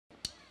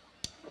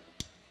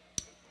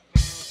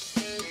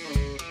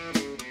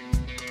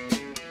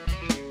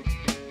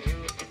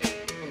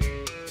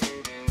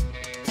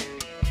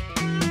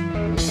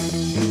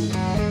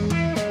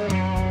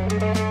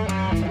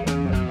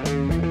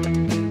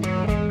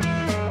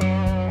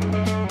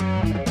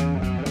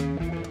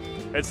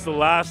It's the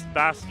last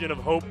bastion of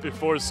hope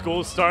before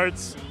school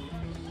starts.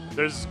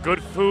 There's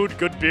good food,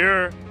 good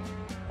beer.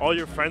 All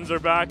your friends are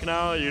back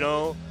now, you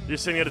know. You're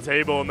sitting at a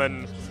table and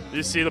then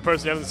you see the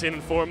person you haven't seen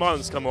in 4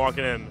 months come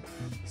walking in.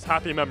 It's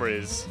happy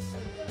memories.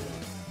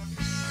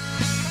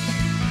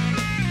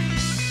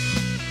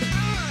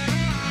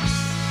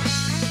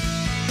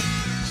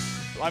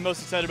 I'm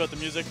most excited about the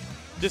music.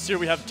 This year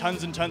we have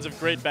tons and tons of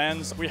great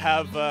bands. We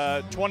have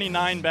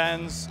 29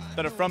 bands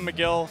that are from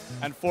McGill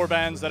and 4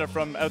 bands that are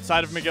from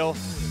outside of McGill.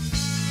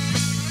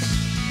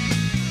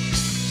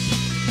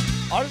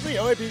 Honestly,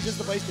 OAP is just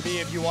the place to be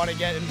if you want to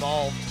get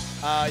involved.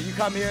 You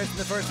come here, it's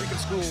the first week of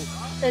school.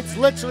 It's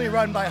literally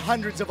run by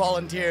hundreds of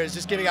volunteers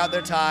just giving out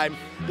their time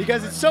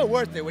because it's so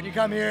worth it. When you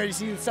come here, you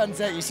see the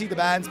sunset, you see the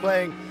bands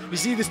playing, you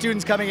see the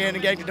students coming in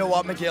and getting to know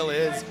what McGill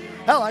is.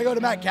 Hell, I go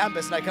to Mac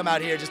campus and I come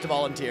out here just to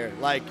volunteer.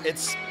 Like,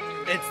 it's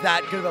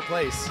that good of a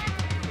place.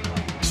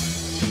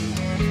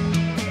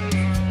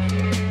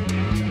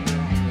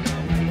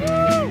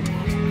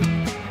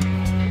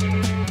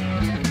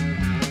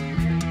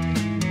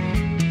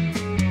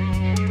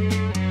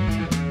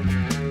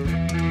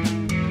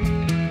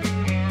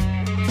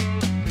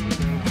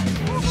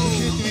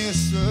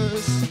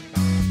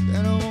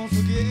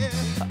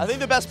 I think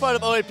the best part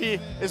of OAP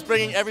is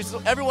bringing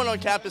everyone on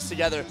campus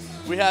together.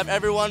 We have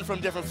everyone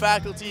from different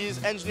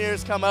faculties,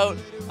 engineers come out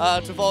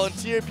to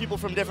volunteer, people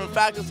from different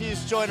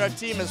faculties join our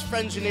team as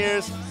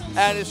Friengineers,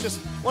 and it's just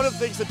one of the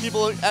things that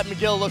people at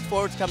McGill look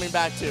forward to coming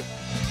back to.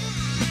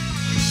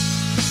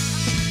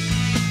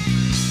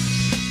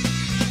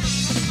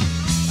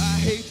 I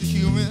hate the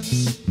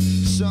humans,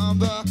 some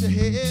buck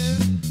ahead.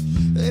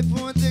 They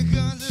point their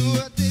guns at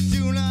what they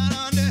do not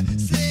understand.